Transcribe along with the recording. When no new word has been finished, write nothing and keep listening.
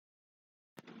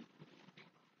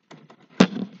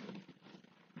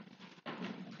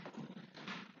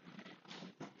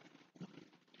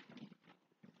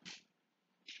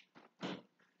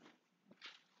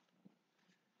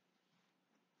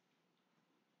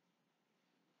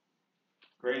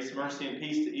Grace, mercy, and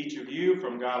peace to each of you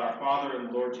from God our Father and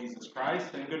the Lord Jesus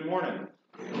Christ, and good morning.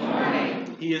 Good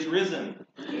morning. He is risen.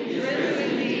 He is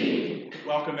risen indeed.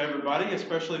 Welcome, everybody,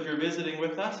 especially if you're visiting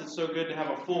with us. It's so good to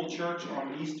have a full church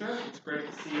on Easter. It's great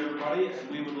to see everybody, and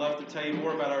we would love to tell you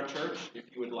more about our church if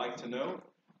you would like to know.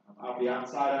 I'll be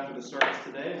outside after the service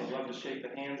today, and I'd love to shake the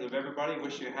hands of everybody,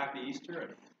 wish you a happy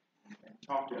Easter, and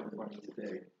talk to everybody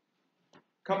today.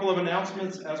 A couple of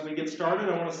announcements as we get started.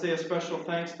 I want to say a special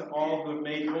thanks to all who have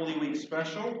made Holy Week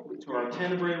special, to our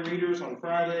Tenebrae readers on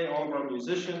Friday, all of our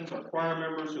musicians, our choir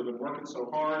members who have been working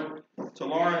so hard, to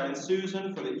Laura and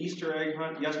Susan for the Easter egg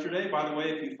hunt yesterday. By the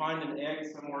way, if you find an egg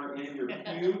somewhere in your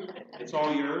pew, it's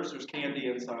all yours. There's candy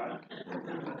inside.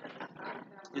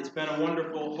 It's been a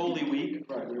wonderful Holy Week.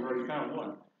 Right, we already found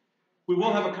one. We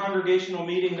will have a congregational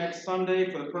meeting next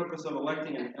Sunday for the purpose of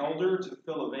electing an elder to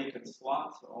fill a vacant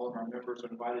slot. So all of our members are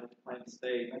invited to plan to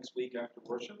stay next week after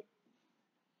worship.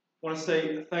 I want to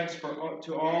say thanks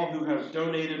to all who have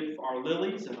donated our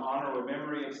lilies in honor or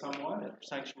memory of someone. Our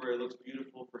sanctuary looks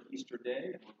beautiful for Easter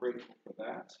Day, and we're grateful for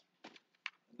that.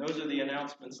 And those are the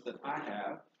announcements that I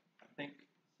have. I think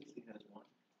Sissy has one.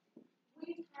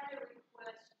 We've had a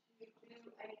request to do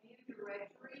a new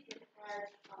directory that has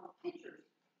pictures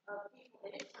of people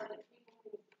in it so that people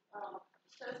can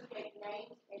associate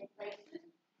names and faces.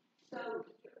 So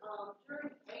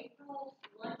during April's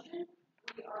luncheon,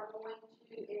 we are going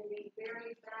to, in the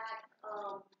very back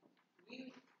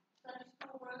youth Sunday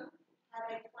school room, have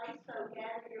a place so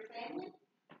gather your family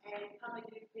and come and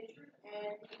do pictures.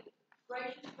 And we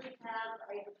graciously have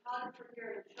a photographer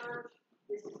here in the church.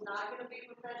 This is not going to be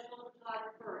a professional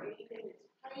photographer or anything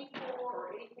that's paid for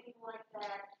or anything like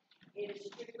that. It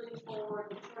is strictly for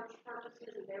the church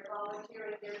purposes, and they're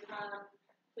volunteering their time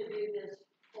to do this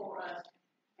for us.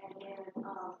 And then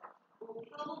we'll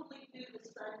probably do the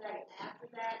Sunday after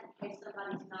that in case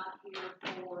somebody's not here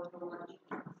for the lunch.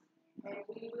 And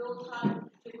we will try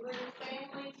to group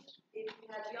families if you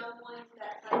have young ones,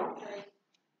 that type of thing.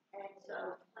 And so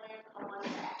plan on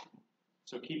that.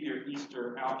 So keep your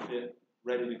Easter outfit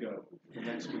ready to go for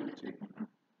next week, too.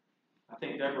 I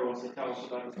think Deborah wants to tell us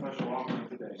about the special offering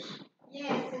today.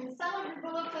 Yes, in some of your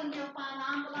bulletins you'll find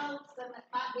envelopes, and it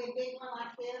might be a big one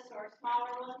like this or a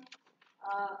smaller one.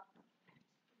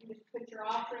 You just put your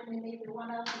offering in either one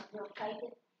of them and we'll take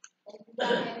it. And if you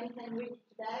don't have anything with you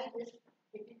today,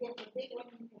 if you get the big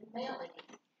one, you can mail it.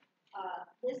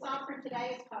 This offering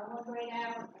today is called One Great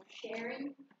Hour of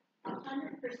Sharing. 100%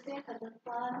 of the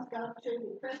funds go to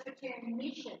the Presbyterian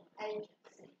Mission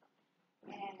Agency.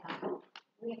 And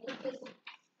we have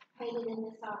participated in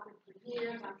this offering for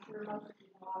years. I'm sure most of you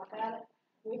know all about it.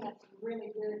 We have some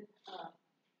really good,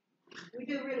 we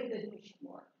do really good mission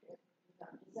work. We've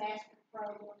got disaster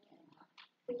program and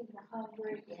feeding the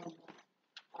hungry and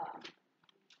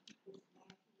Matthew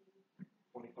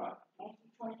 25.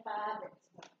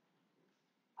 It's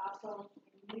also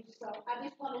in use. So I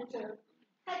just wanted to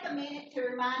take a minute to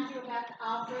remind you about the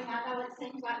offering. I know it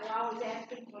seems like we're always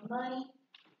asking for money,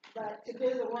 but to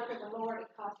do the work of the Lord, it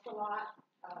costs a lot.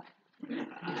 Out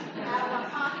of our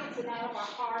pockets and out of our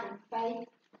heart and faith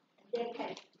and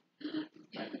dedication.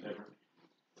 Thank you, Deborah.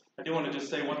 I do want to just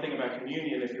say one thing about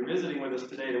communion. If you're visiting with us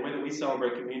today, the way that we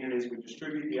celebrate communion is we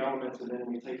distribute the elements and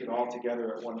then we take it all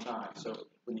together at one time. So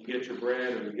when you get your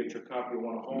bread or you get your cup, you'll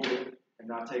want to hold it and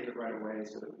not take it right away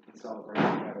so that we can celebrate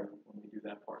together when we do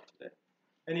that part today.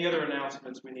 Any other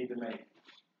announcements we need to make?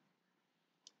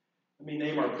 Let me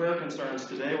name our prayer concerns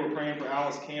today. We're praying for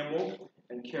Alice Campbell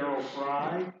and Carol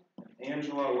Fry,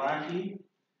 Angela Lackey,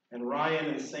 and Ryan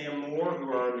and Sam Moore,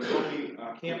 who are the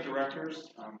camp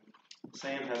directors.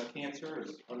 Sam has cancer,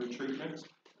 is under treatment,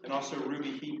 and also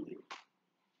Ruby Heatley.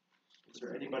 Is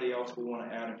there anybody else we want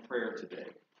to add in prayer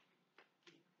today?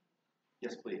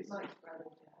 Yes, please. Mike's brother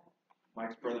Jack.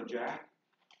 Mike's brother Jack?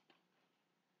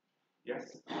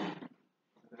 Yes?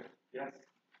 Yes?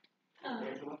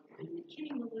 Angela?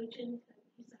 Kenny Maluchin,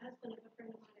 he's the husband of a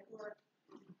friend of mine at work.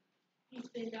 He's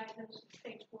been diagnosed with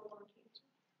stage 4 lung cancer.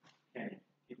 Kenny.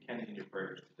 Keep Kenny in your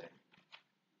prayers today.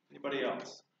 Anybody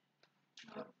else?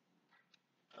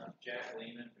 Jack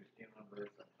Lehman, who's dealing with some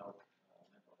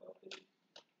mental health issues.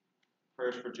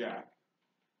 Prayers for Jack.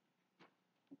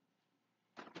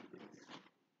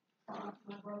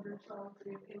 My brother Charles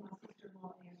and my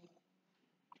sister-in-law Annie.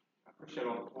 I appreciate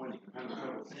all the pointing. I'm having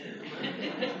trouble seeing.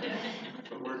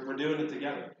 But we're doing it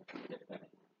together.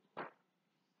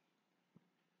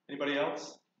 Anybody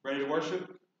else? Ready to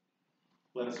worship?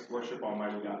 Let us worship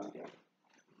Almighty God together.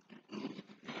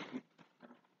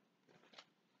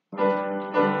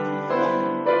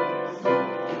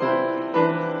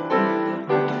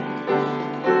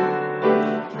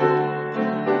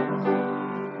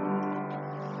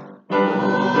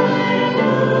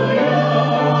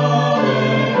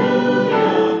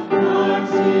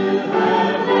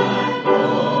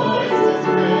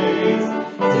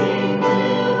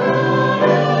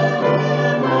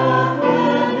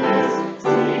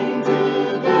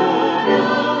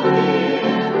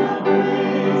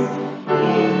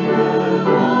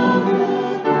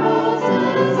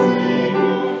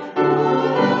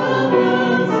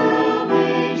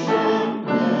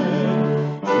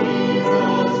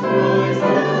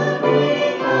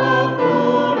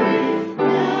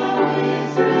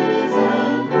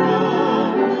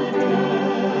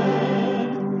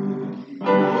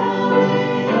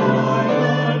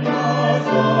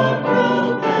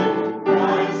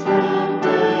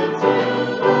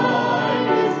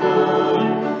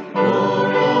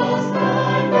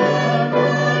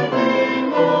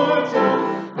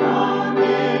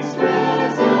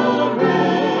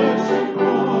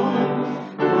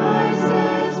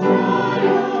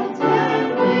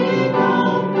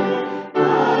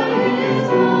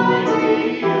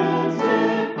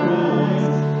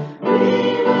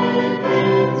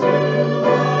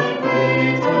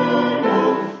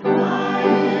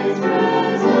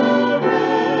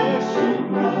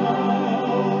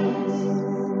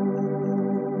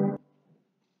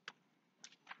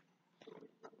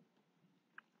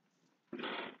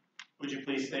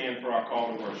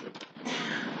 worship.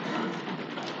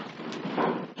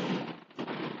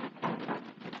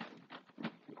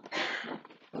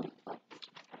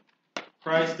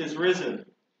 Christ is risen.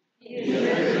 He is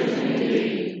risen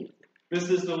indeed. This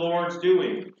is the Lord's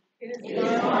doing. It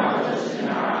is marvelous in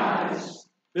our eyes.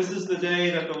 This is the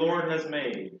day that the Lord has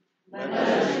made. Let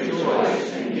us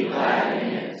rejoice and be glad in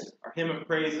it. Our hymn of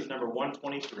praise is number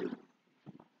 123.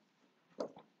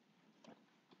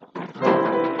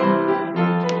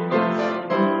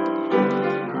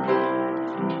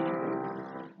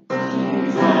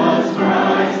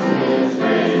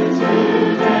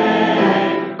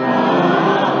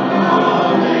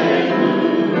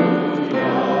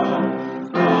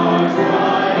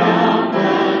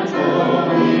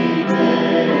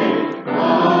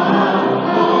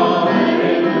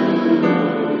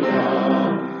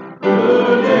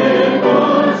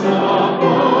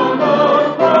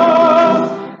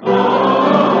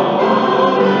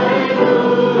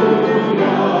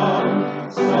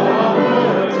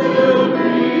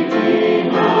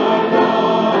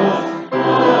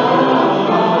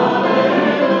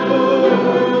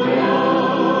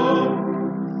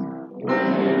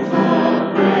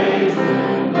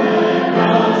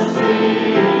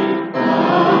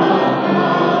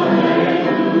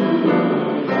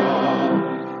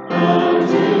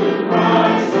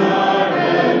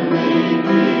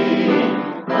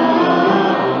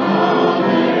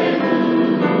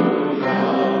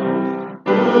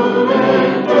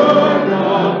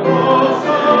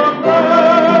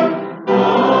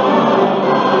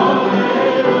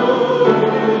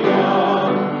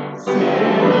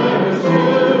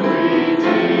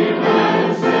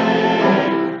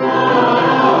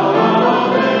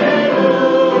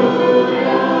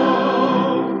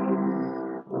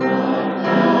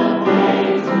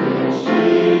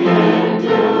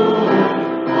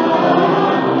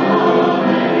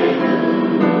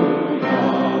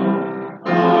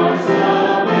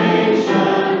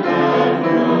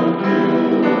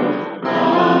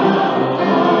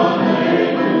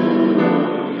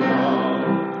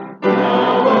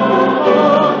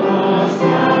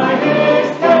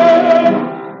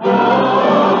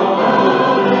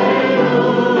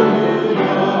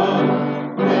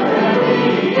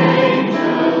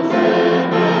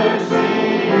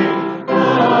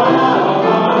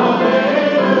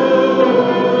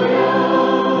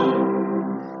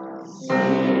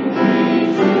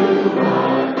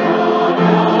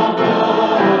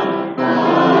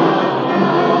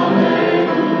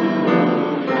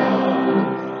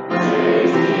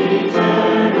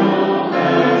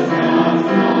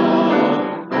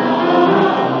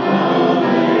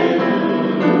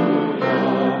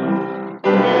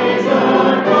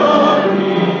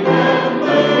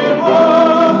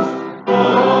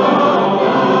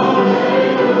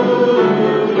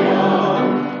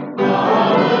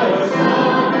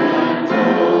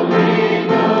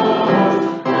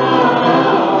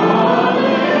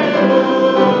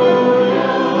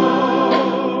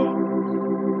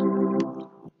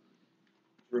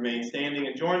 Remain standing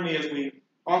and join me as we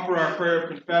offer our prayer of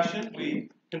confession. We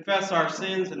confess our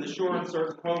sins in the sure and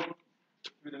certain hope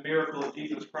through the miracle of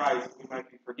Jesus Christ we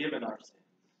might be forgiven our sins.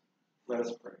 Let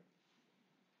us pray.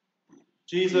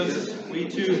 Jesus, we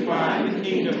too find the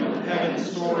kingdom of heaven's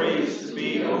stories to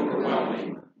be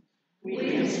overwhelming. We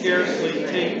can scarcely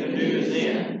take the news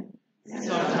in, and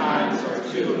sometimes are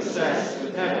too obsessed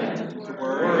with heaven to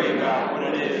worry about what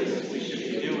it is we should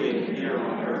be doing here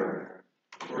on earth.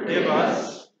 Forgive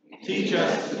us, teach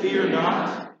us to fear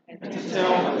not, and to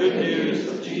tell the good news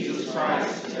of Jesus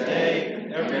Christ today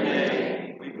and every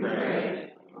day, we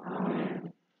pray.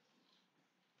 Amen.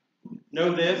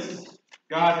 Know this,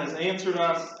 God has answered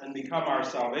us and become our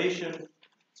salvation,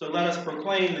 so let us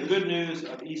proclaim the good news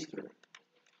of Easter.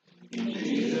 In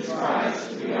Jesus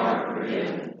Christ we are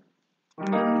forgiven.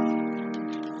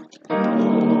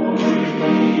 Glory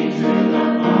be to the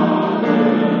Father,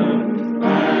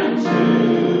 and to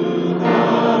the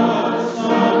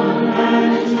Son,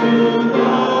 and to the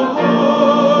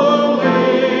Holy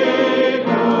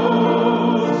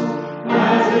Ghost,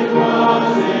 as it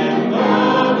was in the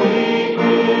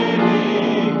beginning,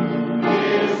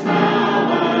 is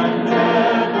now, and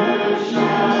ever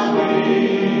shall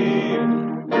be,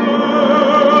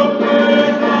 world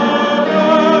without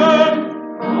end.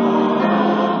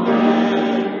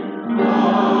 Amen.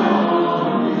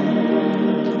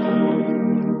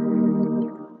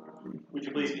 Would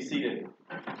you please be seated?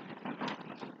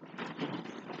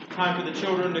 Time for the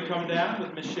children to come down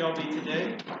with Miss Shelby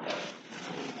today.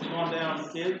 Come on down,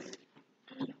 kids.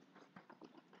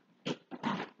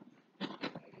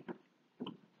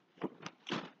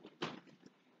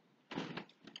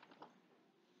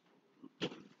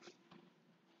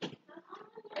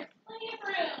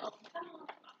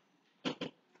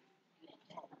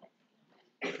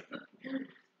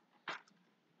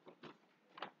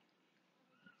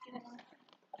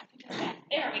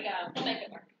 we go. We'll make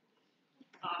it work.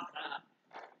 Awesome.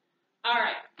 All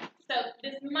right. So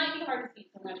this might be hard to see,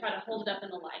 so I'm going to try to hold it up in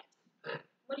the light.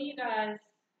 What do you guys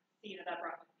see that I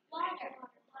brought?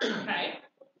 Water. Okay.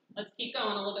 Let's keep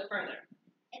going a little bit further.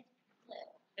 It's blue.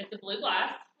 It's a blue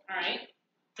glass. All right.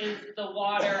 Is the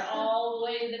water all the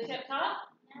way to the tip top?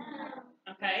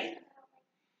 No. Okay.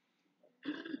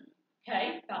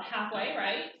 Okay. About halfway,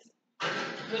 right?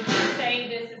 Would you say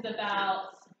this is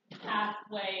about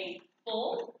halfway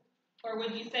full? Or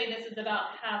would you say this is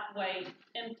about halfway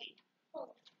empty?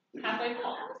 Halfway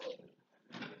full.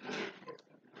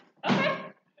 Okay.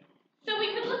 So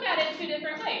we could look at it two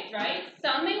different ways, right?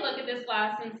 Some may look at this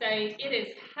glass and say it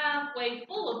is halfway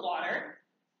full of water,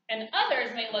 and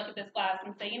others may look at this glass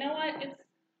and say, you know what, it's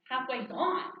halfway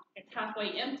gone. It's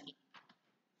halfway empty.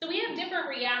 So we have different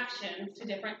reactions to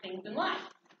different things in life.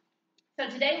 So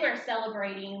today we're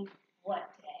celebrating what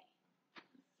day?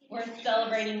 We're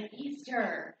celebrating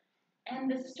Easter. And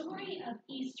the story of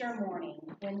Easter morning,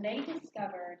 when they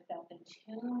discovered that the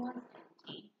tomb was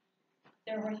empty,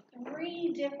 there were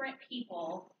 3 different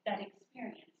people that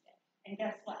experienced it. And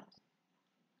guess what?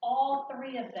 All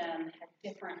 3 of them had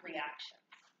different reactions.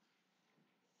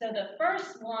 So the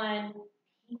first one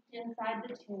peeked inside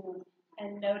the tomb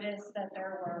and noticed that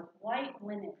there were white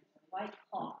linen, white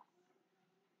cloth.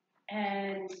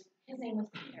 And his name was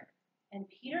Peter. And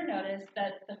Peter noticed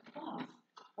that the cloths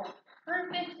were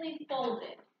perfectly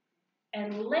folded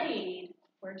and laid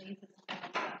where Jesus' body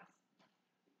was.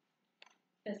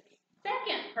 The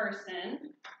second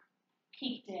person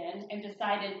peeked in and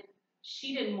decided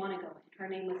she didn't want to go in. Her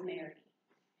name was Mary.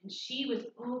 And she was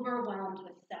overwhelmed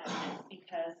with sadness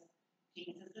because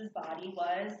Jesus' body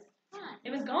was,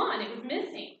 it was gone. It was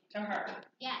missing to her.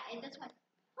 Yeah, it just went.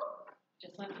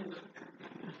 Just went through.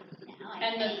 Now I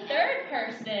And the see. third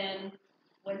person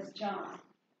was John.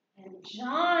 And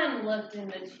John looked in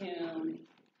the tomb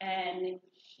and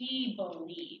he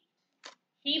believed.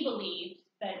 He believed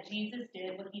that Jesus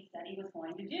did what he said he was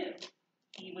going to do.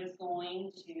 He was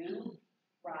going to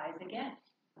rise again.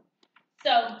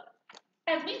 So,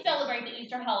 as we celebrate the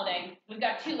Easter holiday, we've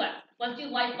got 2 lessons. Let's do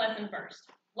life lesson first.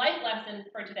 Life lesson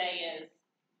for today is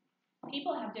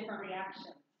people have different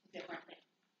reactions to different things.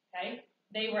 Okay?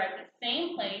 They were at the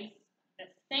same place, the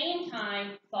same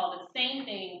time, saw the same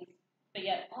things, but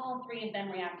yet all 3 of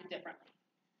them reacted differently.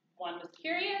 One was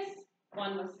curious,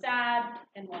 one was sad,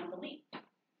 and one believed.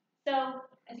 So,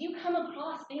 as you come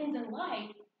across things in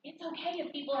life, it's okay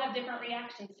if people have different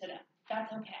reactions to them.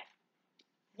 That's okay.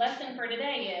 Lesson for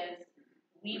today is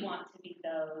we want to be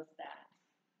those that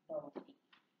believe.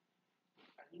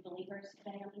 Are you believers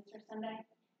today on Easter Sunday?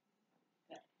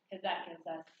 Good, because that gives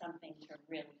us something to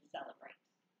really celebrate.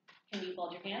 Can you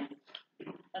fold your hands?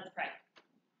 Let's pray.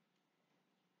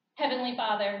 Heavenly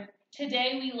Father,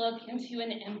 today we look into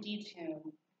an empty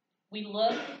tomb. We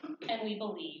look and we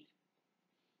believe.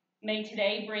 May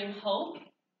today bring hope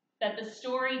that the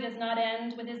story does not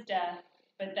end with his death,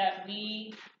 but that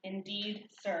we indeed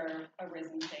serve a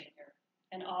risen Savior.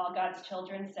 And all God's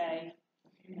children say,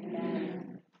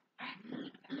 Amen.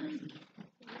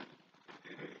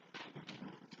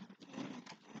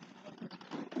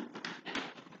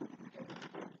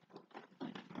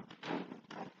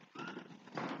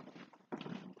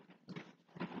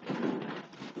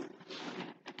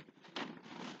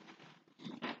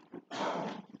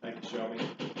 Thank you, Shelby.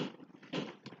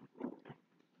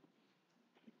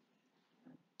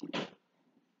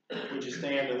 Would you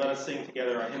stand and let us sing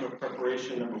together our hymn of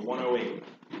preparation, number 108,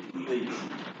 please.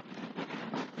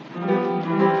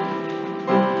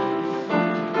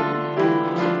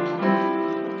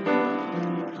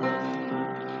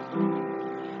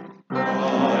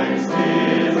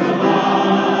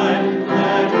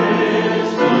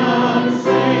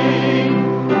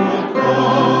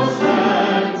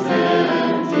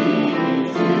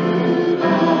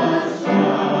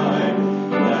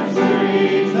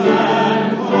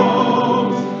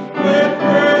 With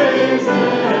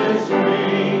praises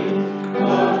ring,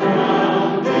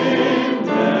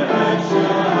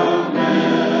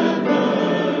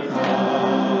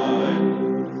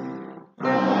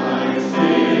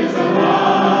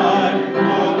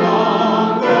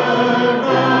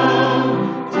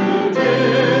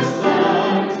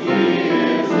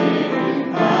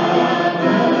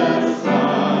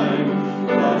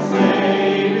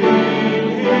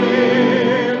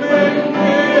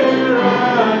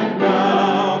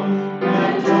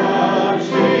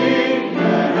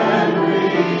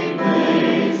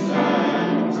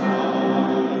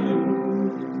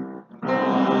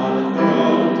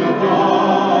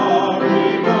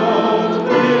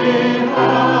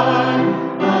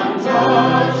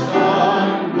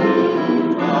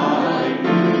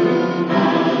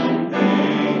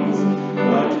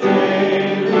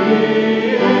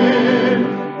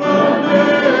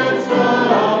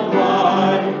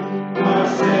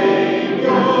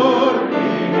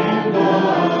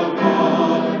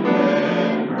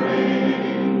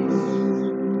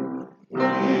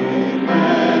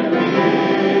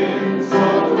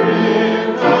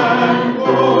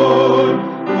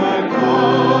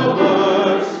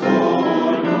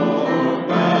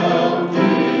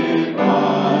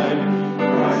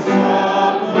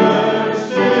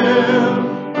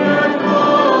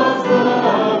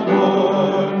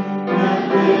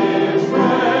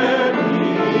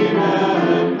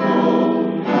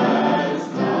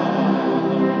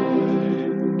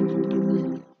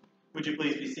 Would you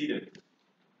please be seated?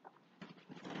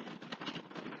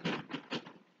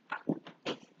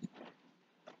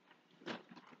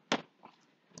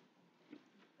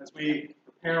 As we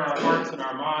prepare our hearts and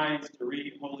our minds to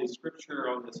read Holy Scripture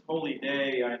on this holy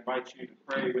day, I invite you to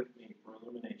pray with me for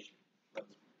illumination. Let's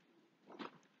pray.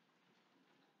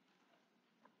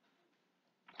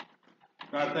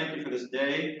 God, thank you for this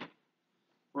day,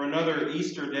 for another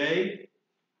Easter day.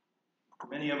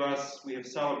 Many of us, we have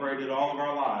celebrated all of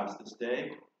our lives this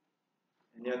day,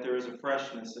 and yet there is a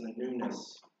freshness and a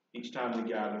newness each time we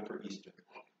gather for Easter.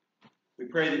 We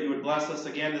pray that you would bless us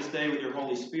again this day with your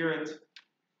Holy Spirit.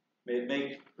 May it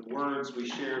make the words we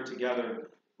share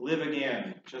together live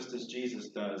again, just as Jesus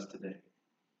does today.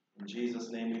 In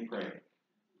Jesus' name we pray.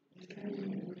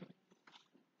 Amen.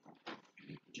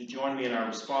 Would you join me in our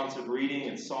responsive reading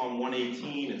in Psalm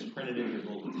 118? It's printed in your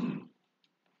bulletin.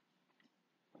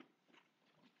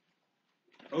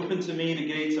 Open to me the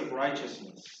gates of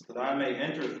righteousness, that I may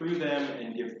enter through them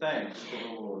and give thanks to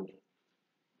the Lord.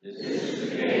 This is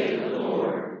the gate of the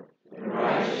Lord, the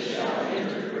righteous shall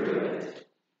enter through it.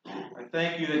 I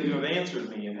thank you that you have answered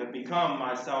me and have become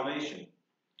my salvation.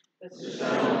 The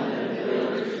stone that the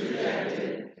builders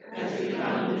rejected has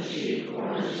become the chief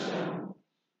cornerstone.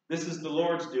 This is the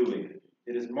Lord's doing.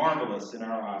 It is marvelous in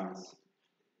our eyes.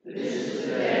 This is the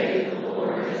day the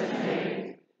Lord has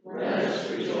made. Let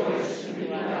us rejoice and be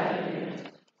glad in it.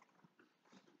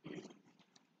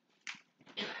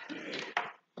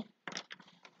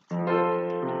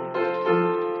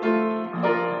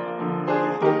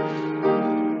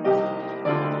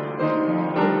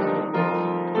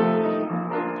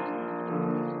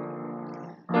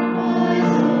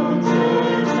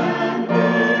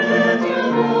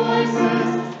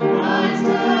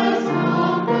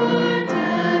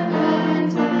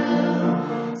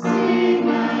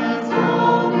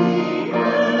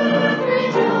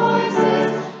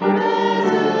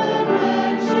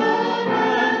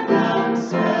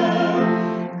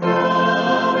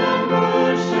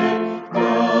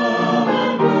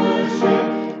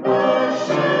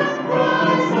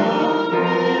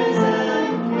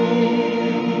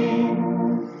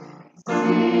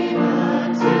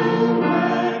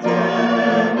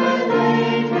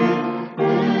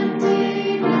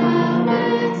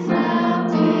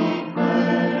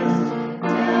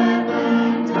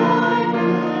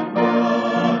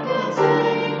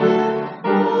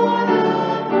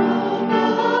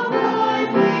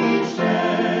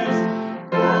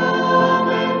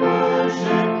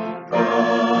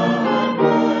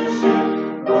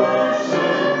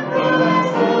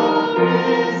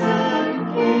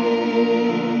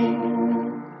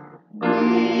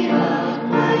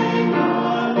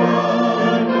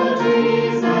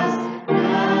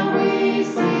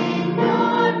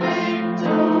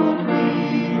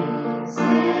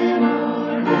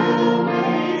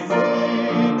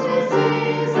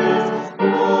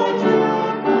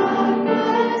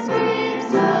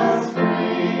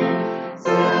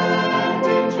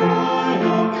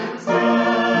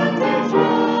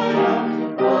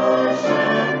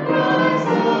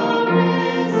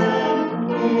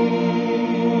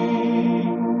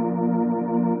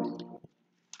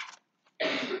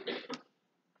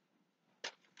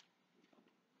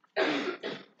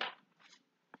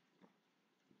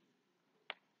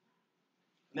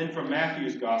 And then from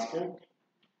Matthew's Gospel.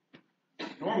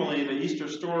 Normally, the Easter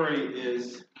story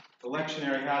is, the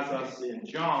lectionary has us in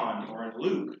John or in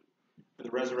Luke for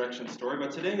the resurrection story,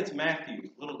 but today it's Matthew,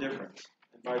 a little different.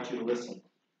 I invite you to listen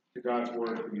to God's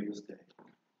word for you this day.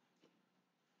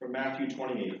 From Matthew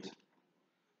 28.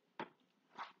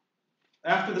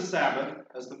 After the Sabbath,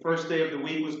 as the first day of the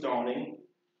week was dawning,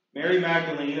 Mary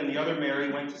Magdalene and the other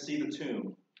Mary went to see the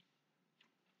tomb.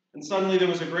 And suddenly there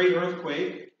was a great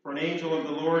earthquake, for an angel of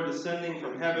the Lord descending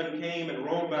from heaven came and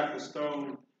rolled back the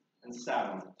stone and sat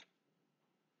on it.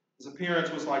 His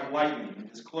appearance was like lightning, and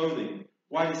his clothing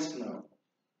white as snow.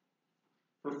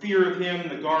 For fear of him,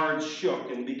 the guards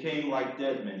shook and became like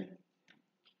dead men.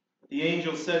 But the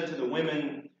angel said to the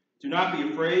women, "Do not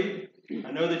be afraid.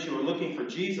 I know that you are looking for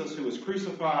Jesus who was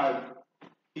crucified.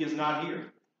 He is not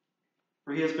here,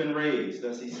 for he has been raised,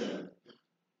 as he said.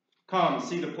 Come,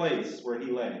 see the place where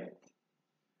he lay.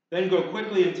 Then go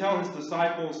quickly and tell his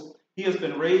disciples, he has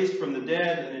been raised from the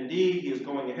dead, and indeed he is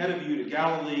going ahead of you to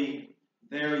Galilee.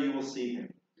 There you will see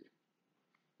him.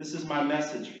 This is my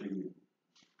message for you."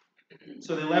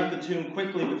 So they left the tomb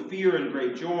quickly with fear and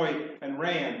great joy and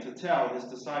ran to tell his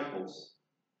disciples.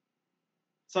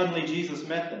 Suddenly Jesus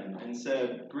met them and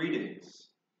said,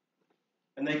 "Greetings."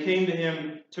 And they came to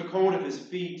him, took hold of his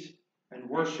feet, and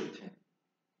worshipped him.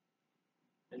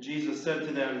 And Jesus said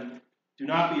to them, "Do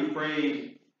not be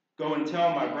afraid. Go and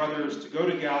tell my brothers to go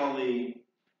to Galilee.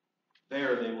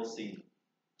 There they will see me.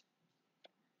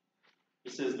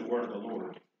 This is the word of the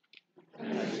Lord.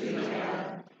 Thanks be to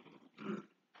God.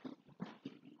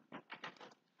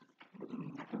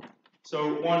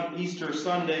 So one Easter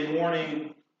Sunday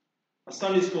morning, a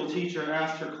Sunday school teacher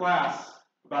asked her class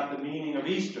about the meaning of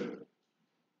Easter.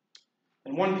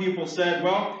 And one pupil said,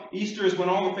 well, Easter is when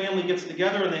all the family gets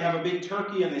together and they have a big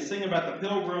turkey and they sing about the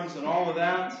pilgrims and all of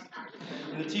that.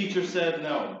 And the teacher said,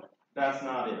 no, that's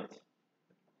not it.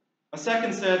 A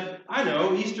second said, I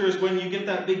know, Easter is when you get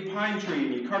that big pine tree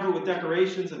and you cover it with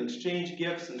decorations and exchange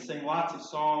gifts and sing lots of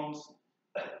songs.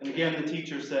 And again, the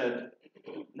teacher said,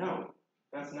 no,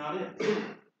 that's not it.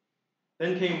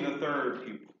 Then came the third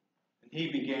pupil, and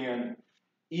he began,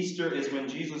 Easter is when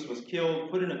Jesus was killed,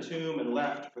 put in a tomb, and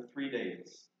left for 3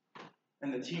 days.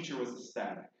 And the teacher was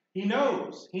ecstatic. He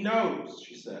knows,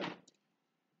 she said.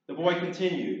 The boy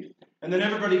continued, and then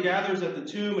everybody gathers at the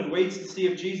tomb and waits to see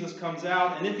if Jesus comes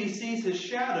out, and if he sees his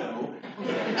shadow...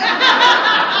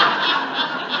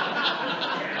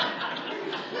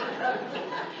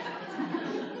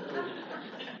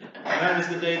 And that was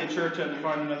the day the church had to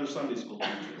find another Sunday school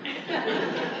teacher.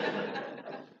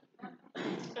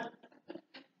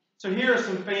 So here are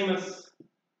some famous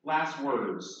last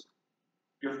words.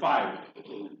 You're fired.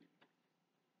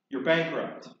 You're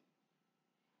bankrupt.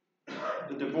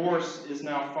 The divorce is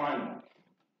now final.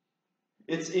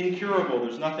 It's incurable.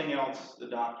 There's nothing else the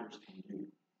doctors can do.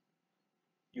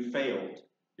 You failed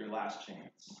your last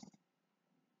chance.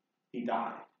 He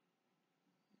died.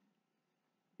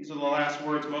 These are the last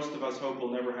words most of us hope we'll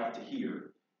never have to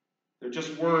hear. They're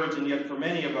just words, and yet for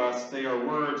many of us, they are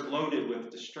words loaded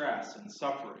with distress and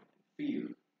suffering and fear.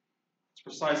 It's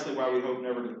precisely why we hope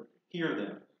never to hear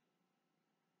them.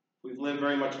 If we've lived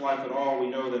very much life at all,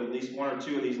 we know that at least one or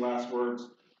two of these last words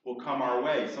will come our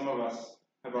way. Some of us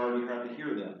have already had to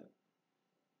hear them.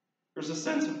 There's a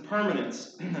sense of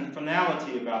permanence and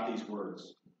finality about these words.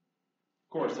 Of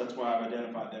course, that's why I've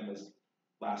identified them as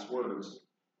last words.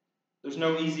 There's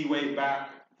no easy way back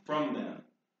from them.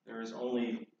 There is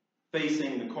only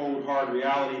facing the cold, hard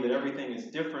reality that everything is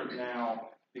different now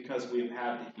because we've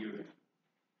had to hear them.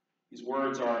 These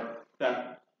words are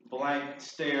that blank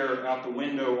stare out the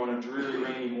window on a dreary,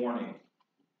 rainy morning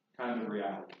kind of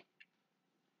reality.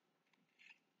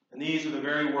 And these are the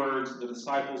very words the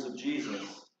disciples of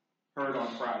Jesus heard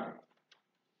on Friday.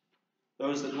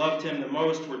 Those that loved him the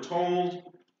most were told,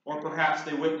 or perhaps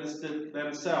they witnessed it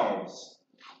themselves,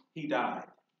 he died.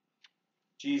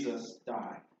 Jesus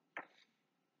died.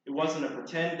 It wasn't a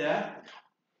pretend death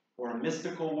or a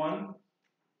mystical one.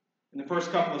 In the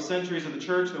first couple of centuries of the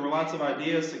church, there were lots of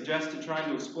ideas suggested trying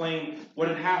to explain what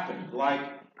had happened. Like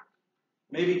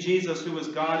maybe Jesus, who was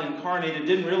God incarnated,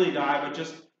 didn't really die, but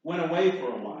just went away for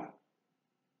a while.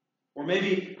 Or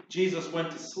maybe Jesus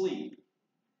went to sleep.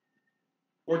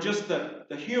 Or just the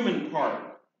human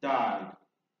part died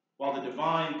while the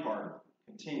divine part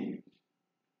continued.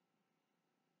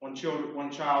 One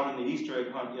child in the Easter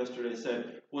egg hunt yesterday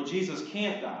said, well, Jesus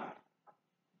can't die.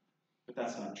 But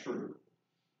that's not true.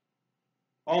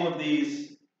 All of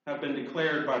these have been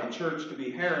declared by the church to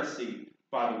be heresy,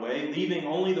 by the way, leaving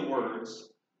only the words,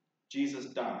 Jesus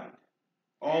died.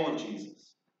 All of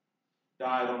Jesus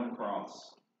died on the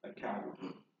cross at Calvary.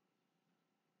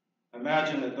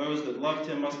 Imagine that those that loved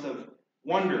him must have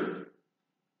wondered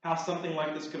how something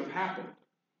like this could have happened.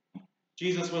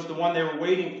 Jesus was the one they were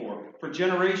waiting for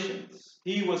generations.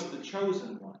 He was the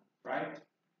chosen one, right?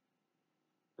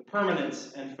 The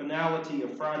permanence and finality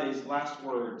of Friday's last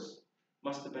words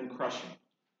must have been crushing.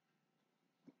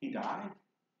 He died?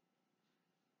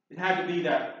 It had to be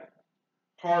that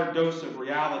hard dose of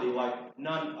reality like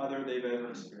none other they've ever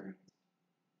experienced.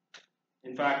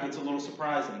 In fact, it's a little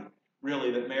surprising,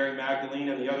 really, that Mary Magdalene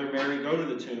and the other Mary go to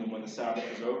the tomb when the Sabbath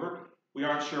is over. We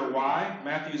aren't sure why.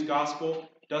 Matthew's gospel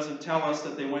doesn't tell us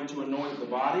that they went to anoint the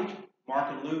body.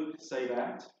 Mark and Luke say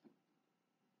that.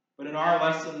 But in our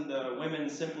lesson, the women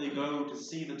simply go to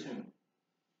see the tomb.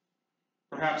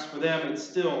 Perhaps for them, it's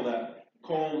still that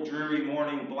cold, dreary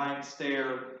morning blank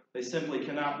stare. They simply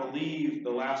cannot believe the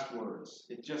last words.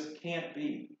 It just can't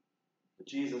be that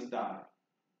Jesus died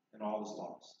and all is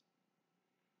lost.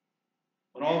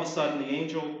 But all of a sudden, the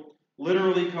angel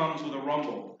literally comes with a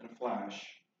rumble and a flash.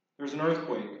 There's an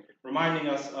earthquake, reminding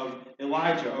us of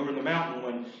Elijah over the mountain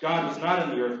when God was not in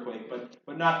the earthquake,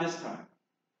 but not this time.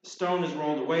 The stone is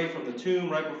rolled away from the tomb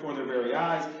right before their very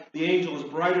eyes. The angel is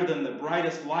brighter than the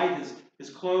brightest light. His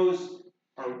clothes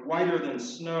are whiter than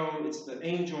snow. It's the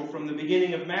angel from the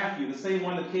beginning of Matthew, the same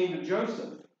one that came to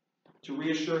Joseph to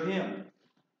reassure him.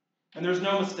 And there's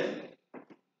no mistake.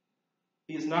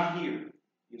 He is not here.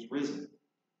 He is risen.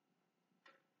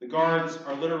 The guards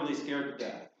are literally scared to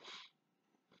death.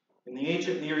 In the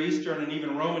ancient Near Eastern and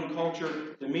even Roman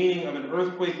culture, the meaning of an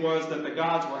earthquake was that the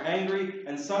gods were angry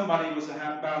and somebody was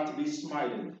about to be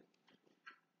smited.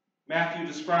 Matthew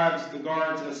describes the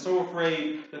guards as so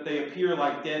afraid that they appear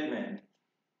like dead men.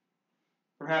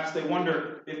 Perhaps they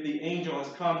wonder if the angel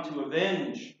has come to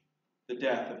avenge the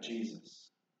death of Jesus.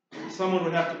 Someone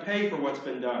would have to pay for what's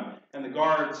been done, and the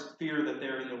guards fear that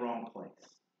they're in the wrong place.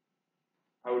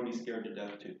 I would be scared to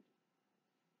death too.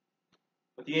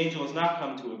 But the angel has not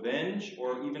come to avenge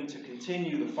or even to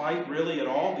continue the fight really at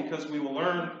all, because we will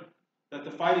learn that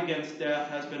the fight against death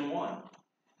has been won.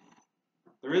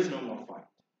 There is no more fight.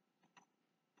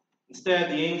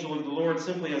 Instead, the angel of the Lord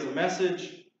simply has a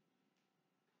message: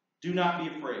 do not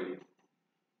be afraid.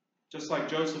 Just like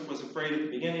Joseph was afraid at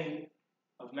the beginning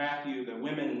of Matthew, the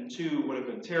women too would have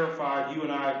been terrified. You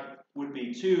and I would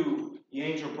be too. The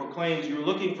angel proclaims, you're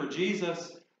looking for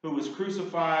Jesus who was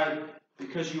crucified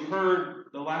because you heard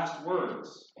the last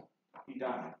words. He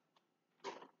died.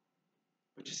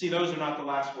 But you see, those are not the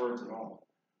last words at all.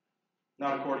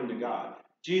 Not according to God.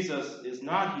 Jesus is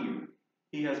not here.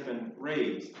 He has been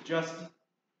raised, just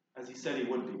as he said he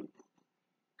would be.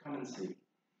 Come and see.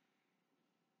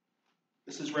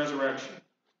 This is resurrection.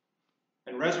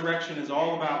 And resurrection is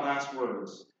all about last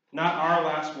words. Not our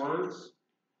last words.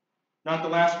 Not the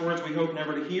last words we hope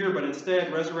never to hear, but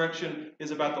instead, resurrection is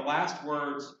about the last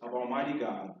words of Almighty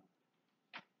God,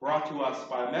 brought to us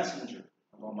by a messenger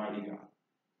of Almighty God,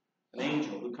 an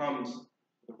angel who comes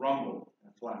with a rumble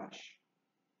and a flash.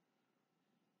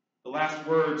 The last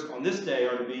words on this day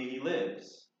are to be, he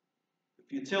lives. The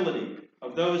futility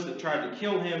of those that tried to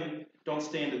kill him don't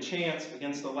stand a chance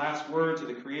against the last words of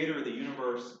the Creator of the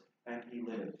universe, and he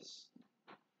lives.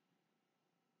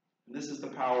 And this is the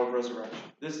power of resurrection.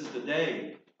 This is the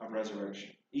day of resurrection.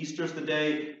 Easter is the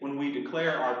day when we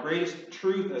declare our greatest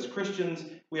truth as Christians.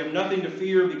 We have nothing to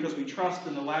fear because we trust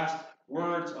in the last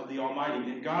words of the Almighty.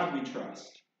 In God we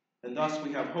trust. And thus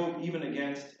we have hope even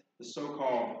against the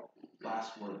so-called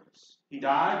last words. He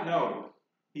died? No.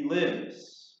 He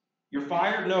lives. You're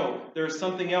fired? No. There's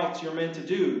something else you're meant to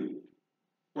do.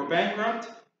 We're bankrupt?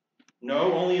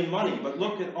 No, only in money. But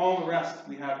look at all the rest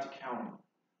we have to count on.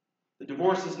 The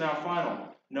divorce is now final.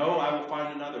 No, I will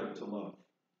find another to love.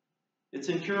 It's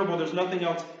incurable. There's nothing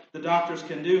else the doctors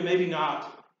can do. Maybe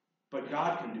not, but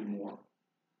God can do more.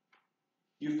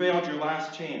 You failed your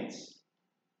last chance.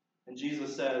 And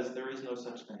Jesus says there is no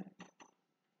such thing.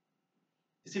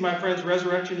 You see, my friends,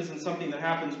 resurrection isn't something that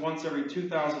happens once every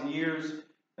 2,000 years,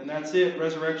 and that's it.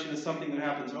 Resurrection is something that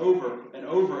happens over and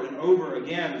over and over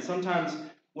again, and sometimes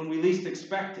when we least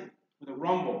expect it, with a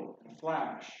rumble and a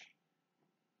flash.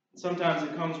 And sometimes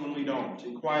it comes when we don't,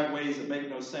 in quiet ways that make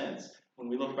no sense. When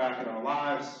we look back at our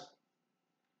lives,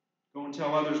 go and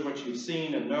tell others what you've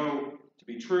seen and know to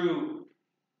be true.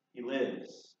 He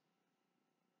lives.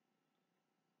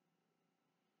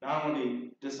 Now, I don't want to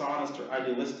be dishonest or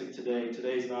idealistic today.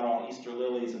 Today's not all Easter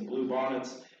lilies and blue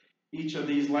bonnets. Each of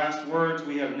these last words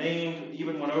we have named,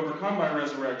 even when overcome by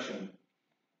resurrection,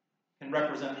 can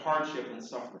represent hardship and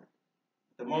suffering.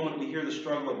 The moment we hear the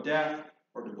struggle of death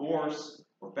or divorce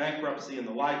or bankruptcy and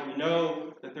the like, we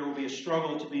know that there will be a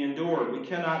struggle to be endured. We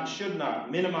cannot and should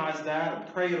not minimize that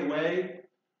and pray it away.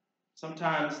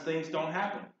 Sometimes things don't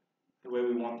happen the way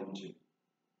we want them to.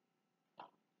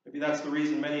 Maybe that's the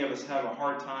reason many of us have a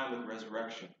hard time with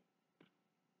resurrection.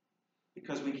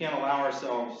 Because we can't allow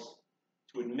ourselves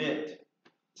to admit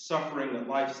the suffering that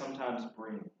life sometimes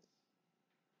brings.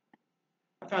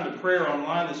 I found a prayer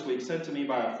online this week sent to me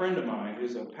by a friend of mine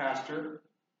who's a pastor.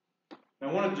 And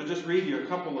I wanted to just read you a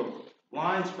couple of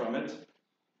lines from it.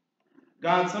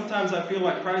 God, sometimes I feel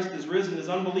like Christ is risen is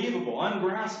unbelievable,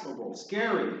 ungraspable,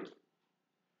 scary.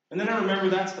 And then I remember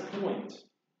that's the point.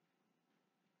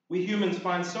 We humans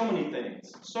find so many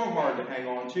things so hard to hang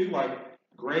on to, like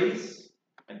grace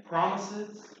and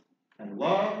promises and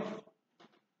love.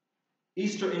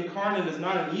 Easter incarnate is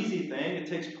not an easy thing. It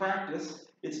takes practice.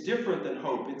 It's different than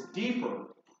hope. It's deeper,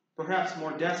 perhaps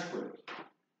more desperate.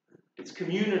 It's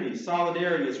community,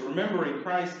 solidarity. It's remembering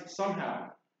Christ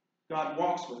somehow. God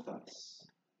walks with us.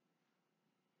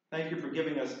 Thank you for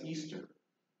giving us Easter,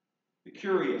 the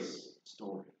curious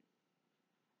story.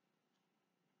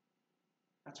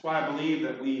 That's why I believe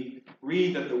that we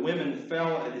read that the women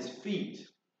fell at his feet,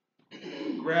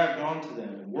 grabbed onto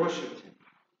them, and worshipped him.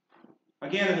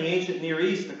 Again, in the ancient Near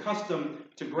East, the custom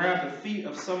to grab the feet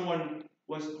of someone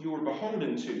was you were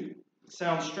beholden to. It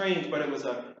sounds strange, but it was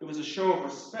a show of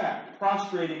respect,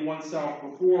 prostrating oneself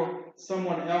before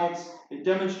someone else. It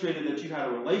demonstrated that you had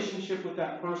a relationship with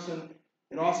that person,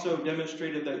 it also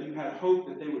demonstrated that you had hope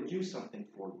that they would do something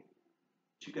for you,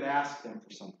 that you could ask them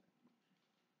for something.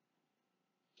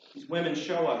 These women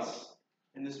show us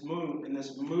in this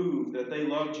move that they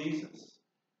love Jesus.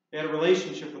 They had a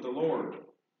relationship with the Lord.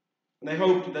 And they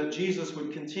hoped that Jesus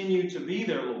would continue to be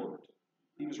their Lord.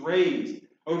 He was raised,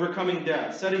 overcoming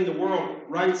death, setting the world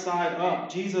right side up.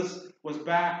 Jesus was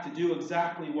back to do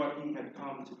exactly what he had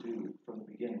come to do from the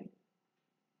beginning.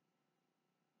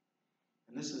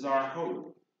 And this is our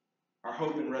hope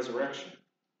in resurrection.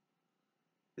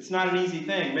 It's not an easy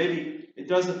thing. Maybe it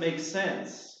doesn't make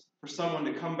sense for someone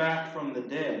to come back from the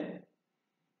dead.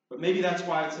 But maybe that's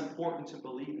why it's important to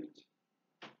believe it.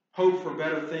 Hope for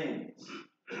better things,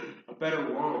 a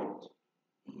better world.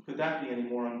 Could that be any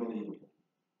more unbelievable?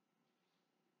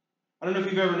 I don't know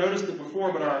if you've ever noticed it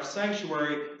before, but our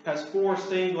sanctuary has 4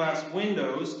 stained glass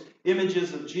windows,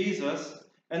 images of Jesus,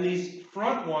 and these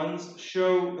front ones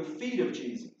show the feet of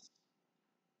Jesus.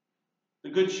 The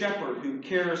good shepherd who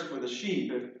cares for the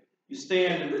sheep. If you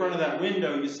stand in front of that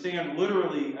window, you stand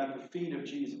literally at the feet of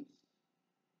Jesus.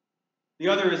 The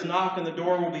other is knock and the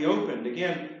door will be opened.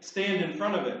 Again, stand in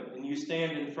front of it, and you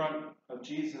stand in front of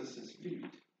Jesus' feet.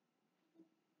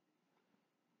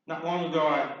 Not long ago,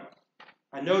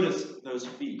 I noticed those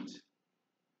feet.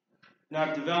 And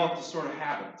I've developed a sort of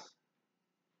habit.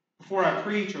 Before I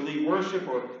preach or lead worship,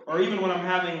 or even when I'm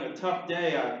having a tough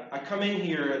day, I come in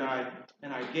here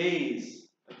and I gaze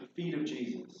at the feet of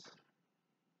Jesus.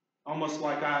 Almost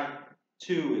like I,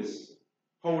 too, is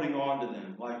holding on to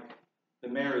them, like the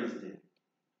Marys did.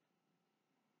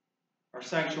 Our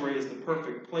sanctuary is the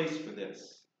perfect place for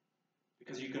this,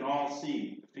 because you can all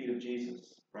see the feet of Jesus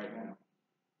right now.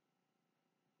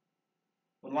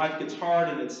 When life gets hard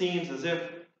and it seems as if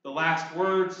the last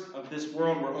words of this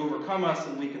world will overcome us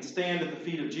and we can stand at the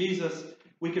feet of Jesus,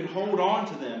 we can hold on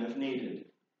to them if needed.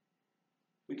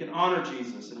 We can honor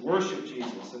Jesus and worship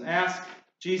Jesus and ask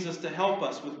Jesus to help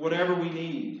us with whatever we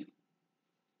need.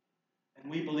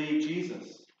 And we believe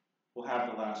Jesus will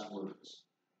have the last words.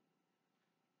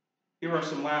 Here are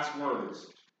some last words.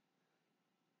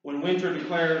 When winter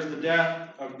declares the death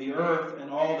of the earth and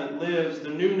all that lives, the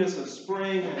newness of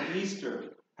spring and Easter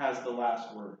has the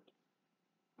last word.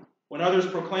 When others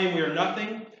proclaim we are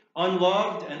nothing,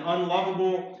 unloved and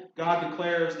unlovable, God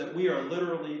declares that we are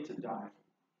literally to die.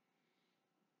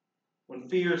 When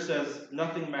fear says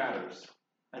nothing matters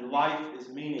and life is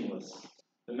meaningless,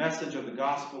 the message of the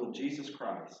gospel of Jesus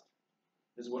Christ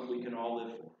is what we can all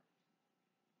live for.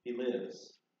 He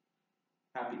lives.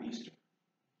 Happy Easter.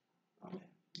 Amen.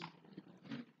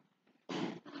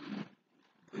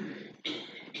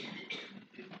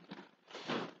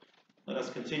 Let us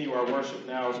continue our worship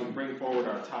now as we bring forward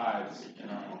our tithes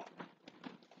and our offering.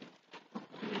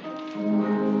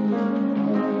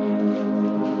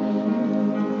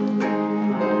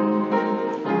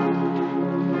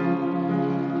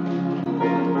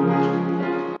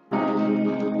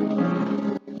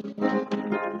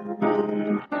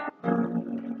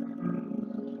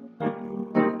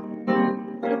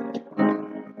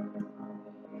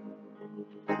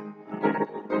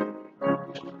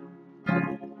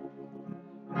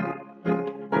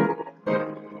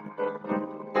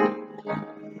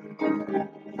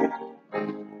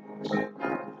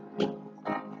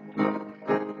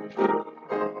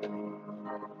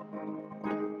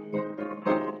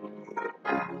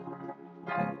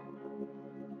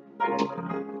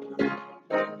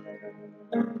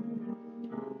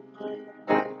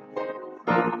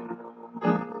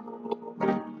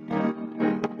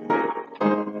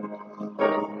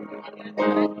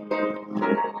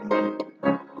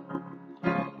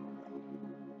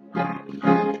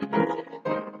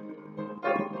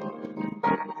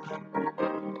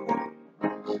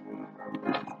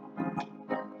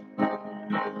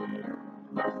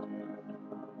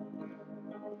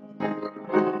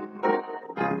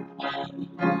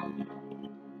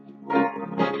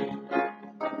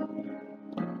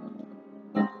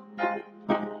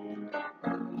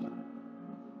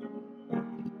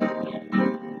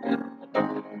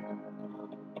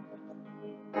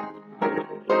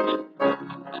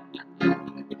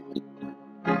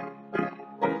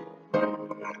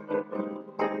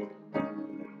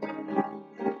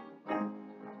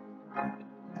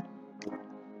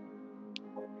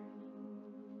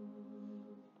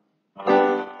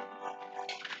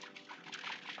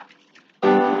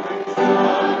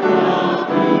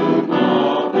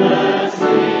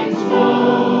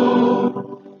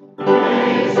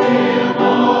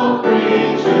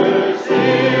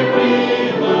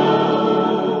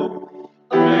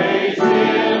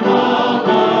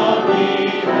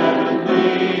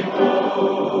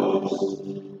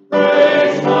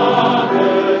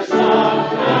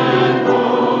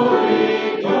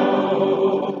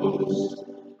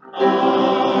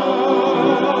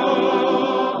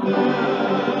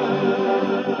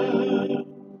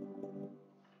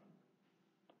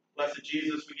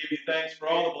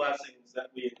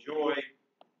 enjoy.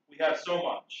 We have so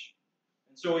much.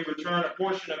 And so we return a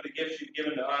portion of the gifts you've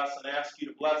given to us and ask you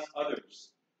to bless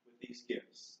others with these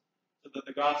gifts so that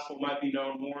the gospel might be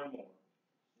known more and more.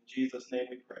 In Jesus' name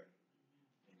we pray.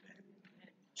 Amen.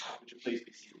 Would you please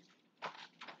be seated?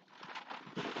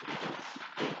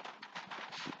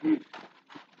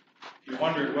 You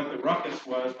wondered what the ruckus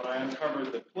was when I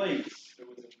uncovered the plates. There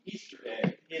was an Easter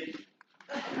egg hidden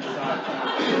inside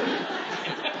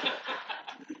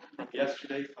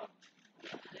yesterday's fun.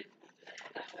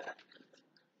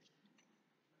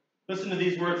 Listen to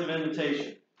these words of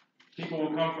invitation. People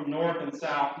will come from north and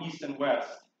south, east and west,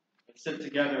 and sit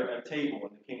together at a table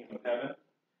in the kingdom of heaven.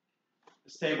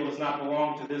 This table does not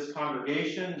belong to this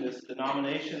congregation, this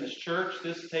denomination, this church.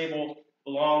 This table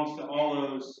belongs to all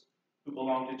those who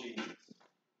belong to Jesus.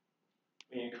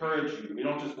 We encourage you. We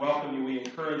don't just welcome you, we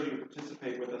encourage you to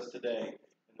participate with us today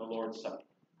in the Lord's Supper.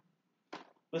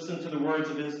 Listen to the words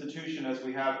of institution as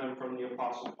we have them from the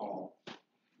Apostle Paul.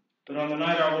 But on the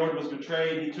night our Lord was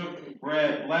betrayed, he took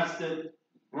bread, blessed it,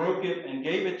 broke it, and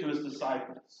gave it to his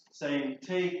disciples, saying,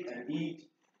 "Take and eat.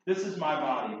 This is my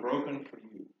body, broken for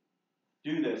you.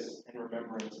 Do this in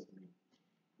remembrance of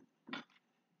me."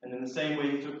 And in the same way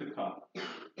he took the cup,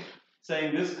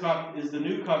 saying, "This cup is the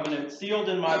new covenant, sealed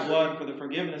in my blood for the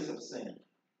forgiveness of sin.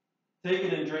 Take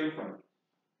it and drink from it.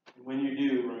 And when you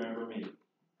do, remember me."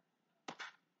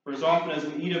 For as often as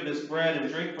we eat of this bread and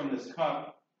drink from this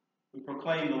cup, we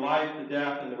proclaim the life, the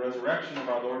death, and the resurrection of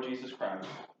our Lord Jesus Christ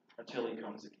until he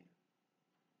comes again.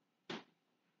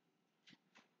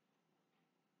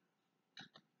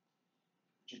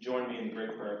 Would you join me in the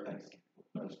great prayer of thanksgiving?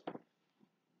 Let us pray.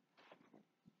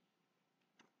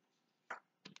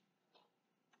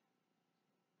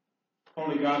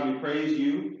 Holy God, we praise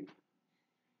you.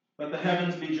 Let the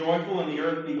heavens be joyful and the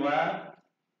earth be glad.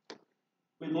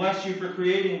 We bless you for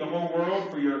creating the whole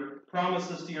world, for your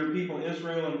promises to your people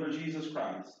Israel, and for Jesus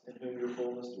Christ, in whom your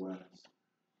fullness dwells.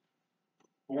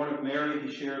 Born of Mary,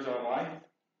 he shares our life.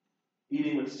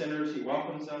 Eating with sinners, he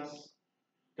welcomes us.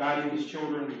 Guiding his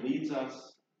children, he leads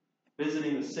us.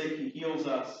 Visiting the sick, he heals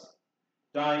us.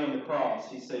 Dying on the cross,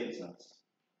 he saves us.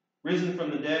 Risen from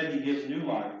the dead, he gives new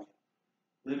life.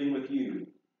 Living with you,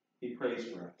 he prays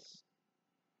for us.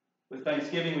 With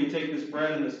thanksgiving, we take this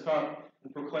bread and this cup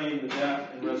and proclaim the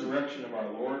death and resurrection of our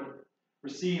Lord.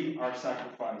 Receive our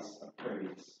sacrifice of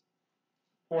praise.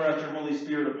 Pour out your Holy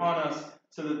Spirit upon us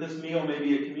so that this meal may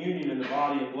be a communion in the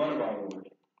body and blood of our Lord.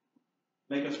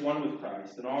 Make us one with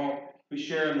Christ and all who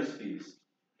share in this feast.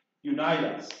 Unite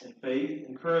us in faith,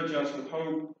 encourage us with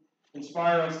hope,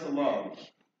 inspire us to love,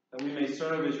 that we may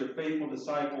serve as your faithful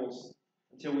disciples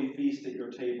until we feast at your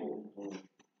table in glory.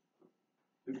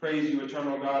 We praise you,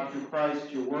 eternal God, through Christ,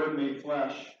 your word made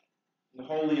flesh, and the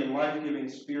holy and life-giving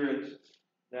Spirit,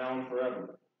 now and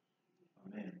forever.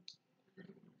 Amen.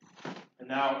 And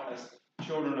now, as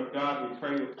children of God, we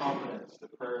pray with confidence the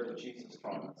prayer that Jesus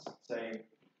taught us, saying,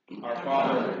 "Our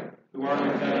Father, who art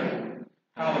in heaven,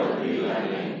 hallowed be thy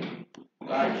name.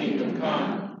 Thy kingdom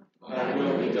come, thy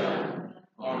will be done,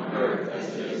 on earth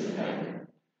as it is in heaven.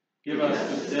 Give us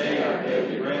this day our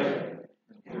daily bread,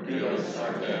 and forgive us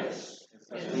our debts,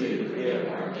 as we forgive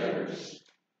our debtors.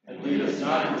 And lead us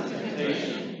not into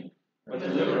temptation, but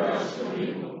deliver us from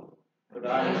evil. For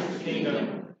thine is the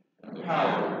kingdom, and the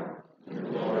power, and the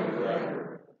glory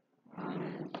forever."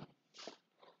 Amen.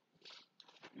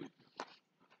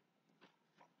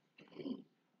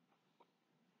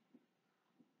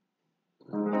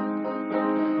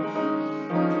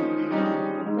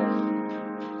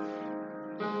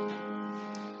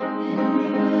 In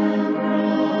remembrance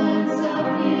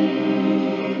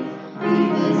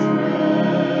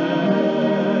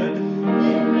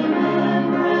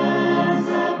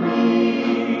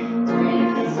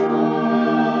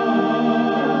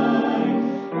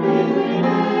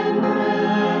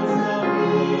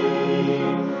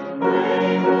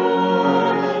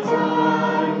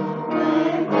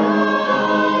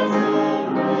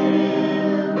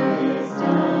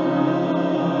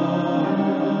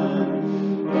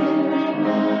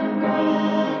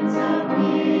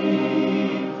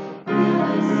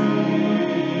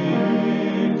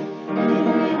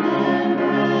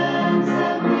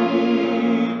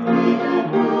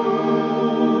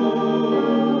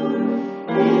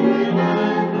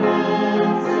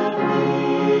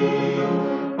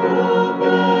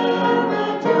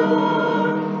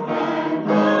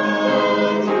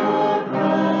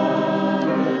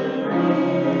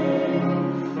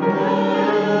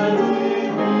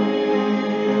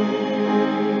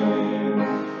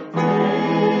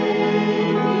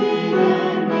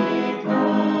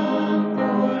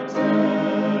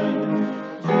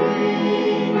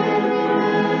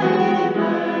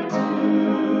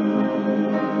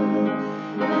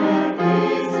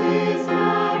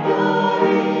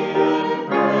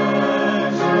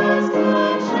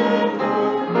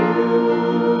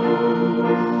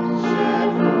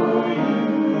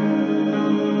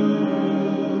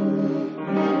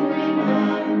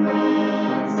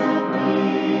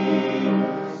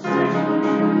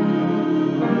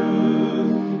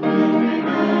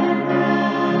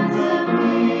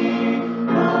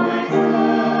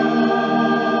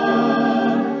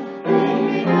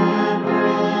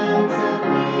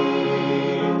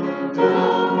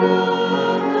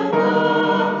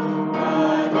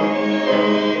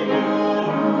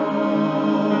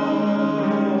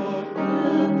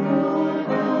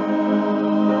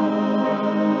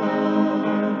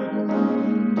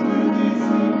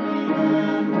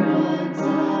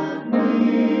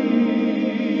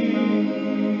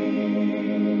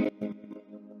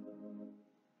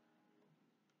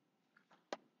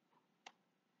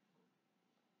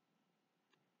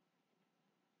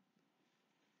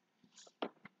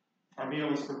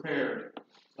meal is prepared.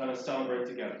 Let us celebrate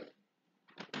together.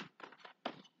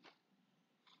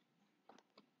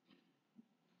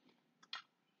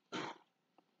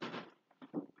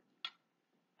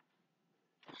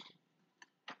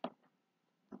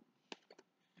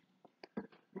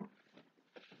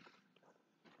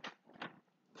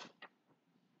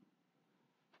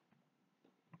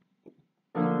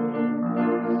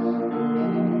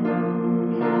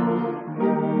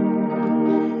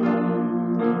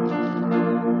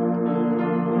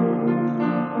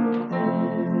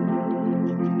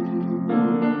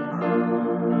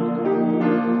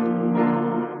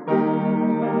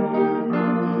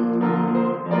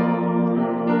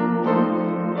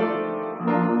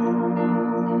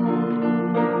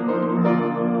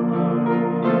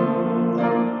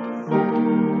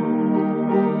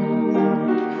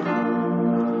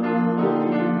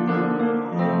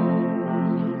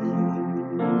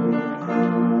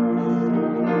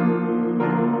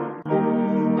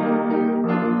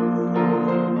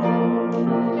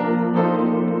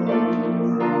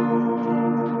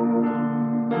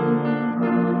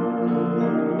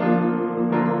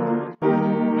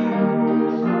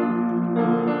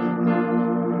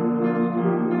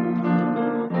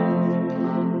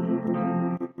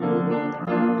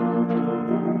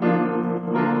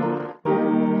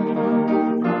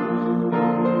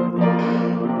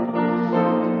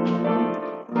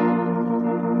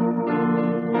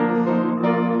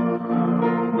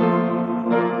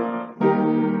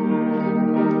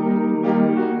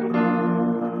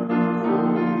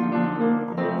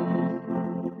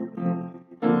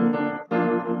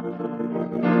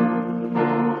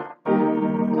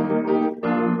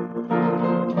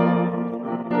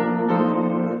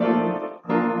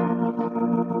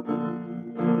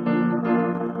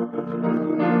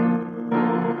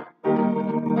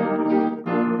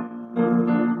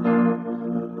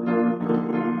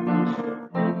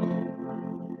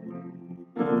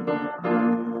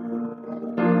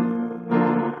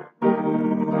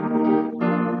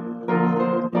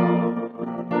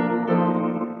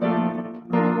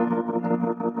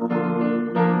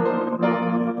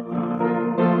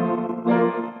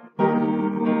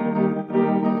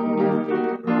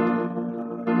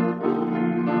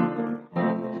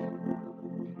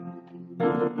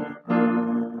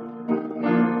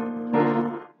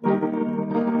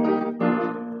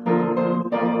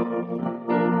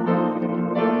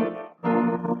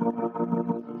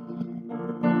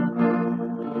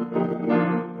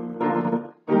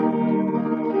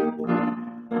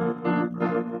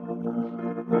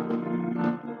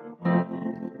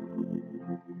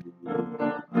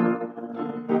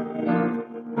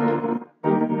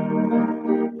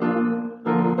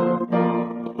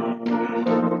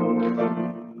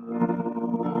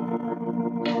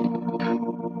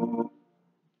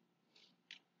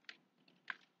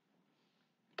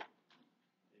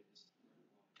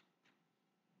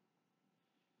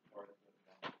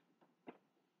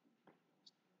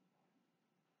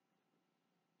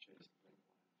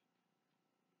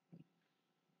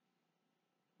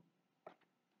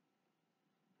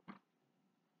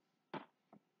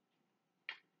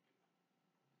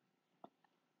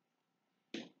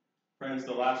 Friends,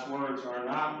 the last words are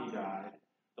not he died.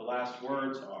 The last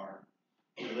words are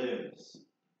he lives.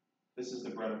 This is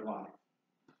the bread of life.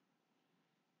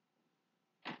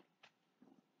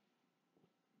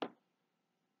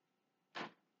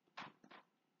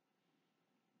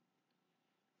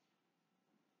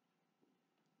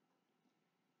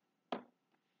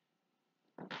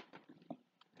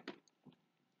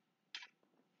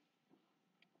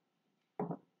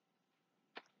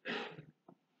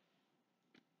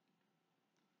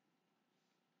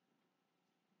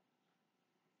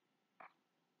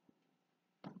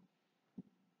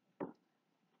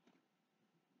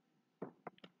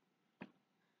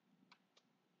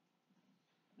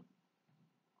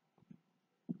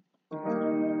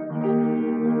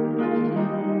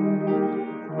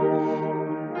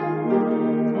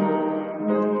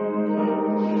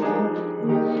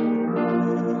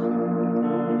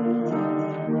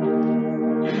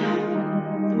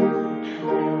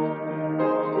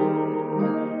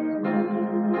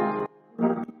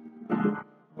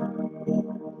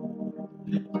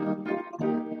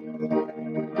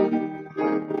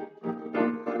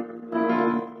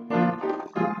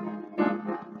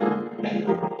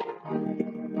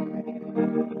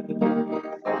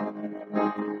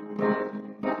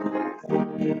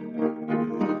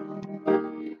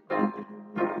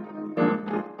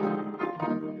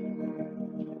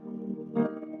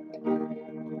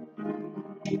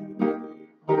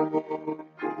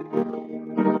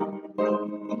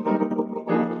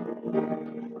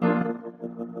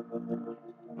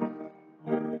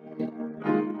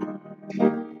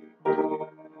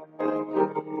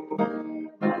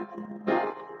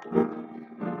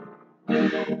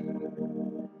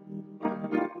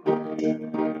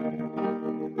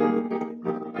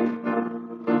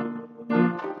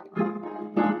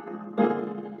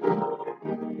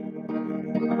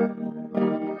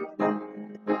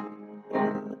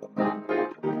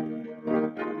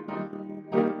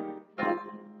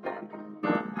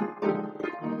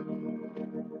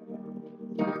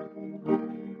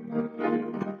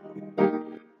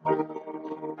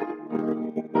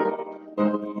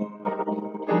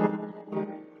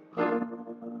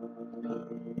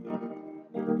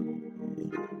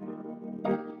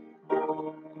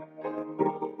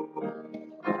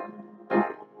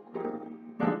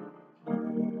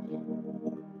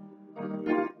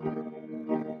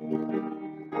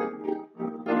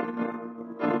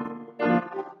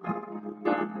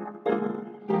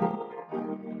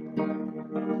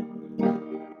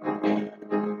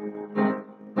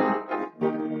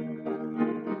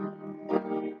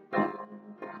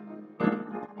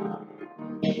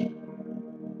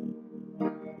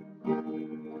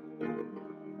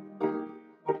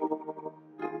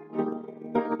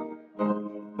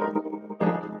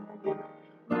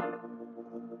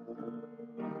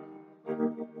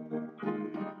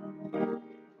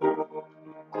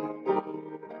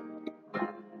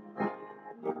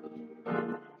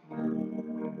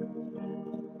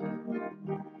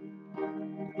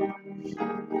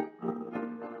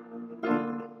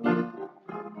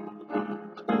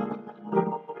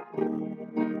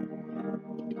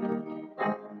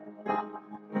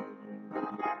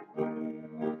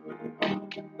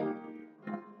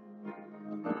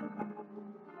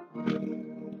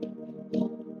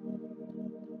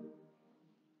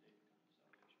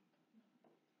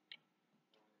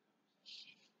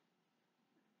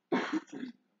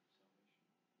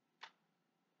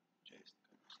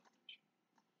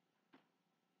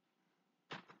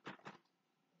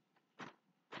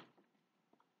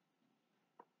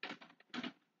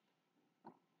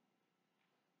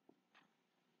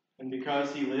 And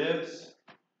because he lives,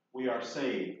 we are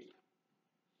saved.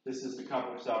 This is the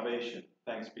cup of salvation.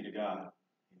 Thanks be to God.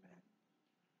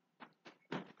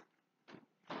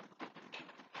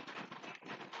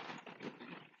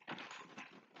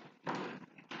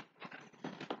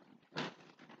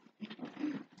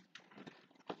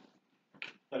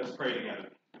 Let us pray together.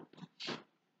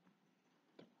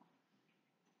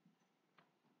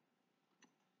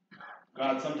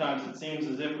 God, sometimes it seems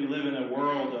as if we live in a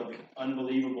world of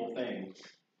unbelievable things.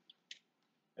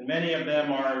 And many of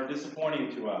them are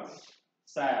disappointing to us,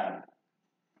 sad,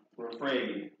 we're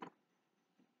afraid.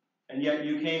 And yet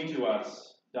you came to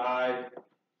us, died,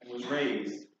 and was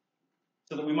raised,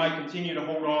 so that we might continue to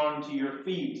hold on to your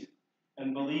feet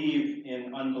and believe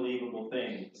in unbelievable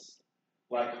things,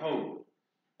 like hope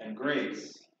and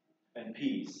grace and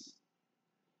peace.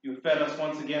 You have fed us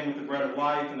once again with the bread of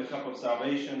life and the cup of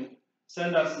salvation.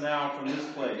 Send us now from this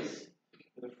place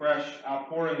with a fresh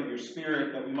outpouring of your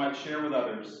Spirit, that we might share with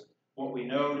others what we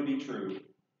know to be true.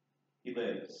 He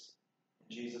lives.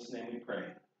 In Jesus' name we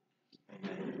pray.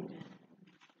 Amen.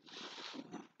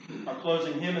 Our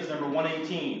closing hymn is number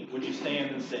 118. Would you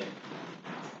stand and sing?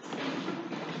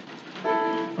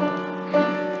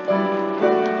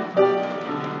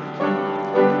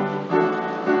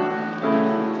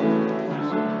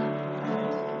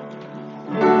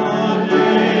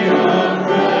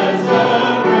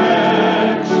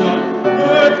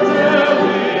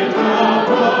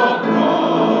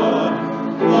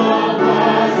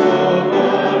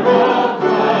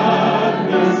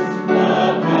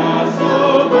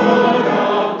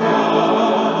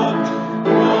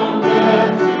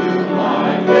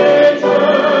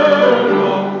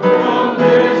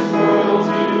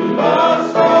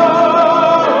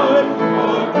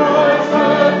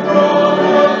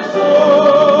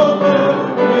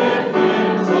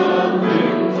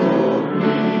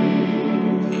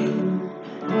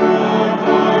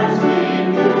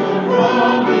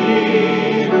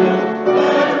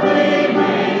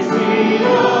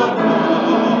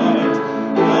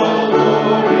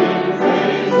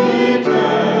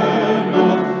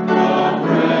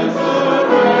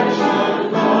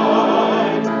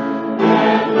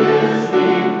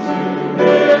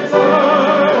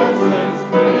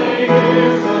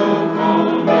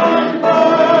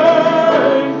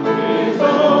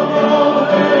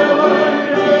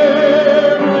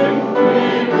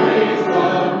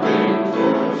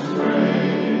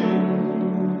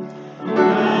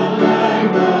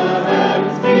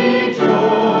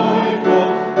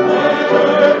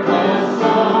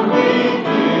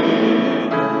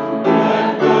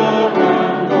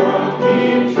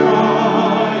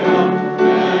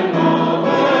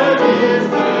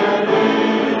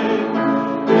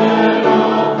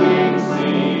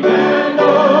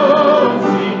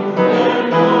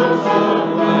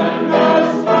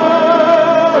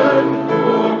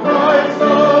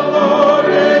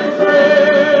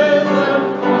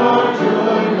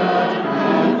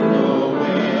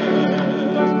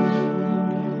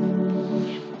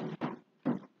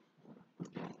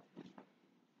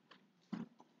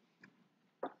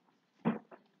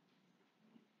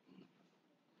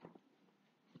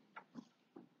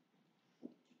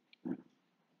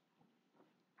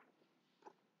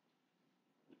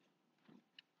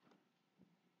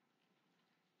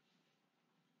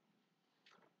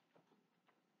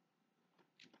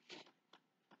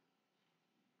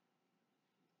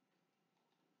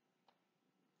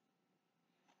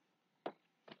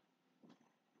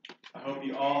 I hope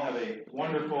you all have a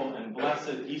wonderful and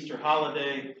blessed Easter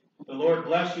holiday. The Lord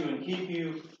bless you and keep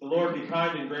you. The Lord be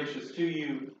kind and gracious to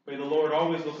you. May the Lord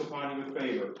always look upon you with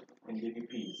favor and give you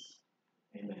peace.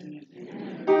 Amen.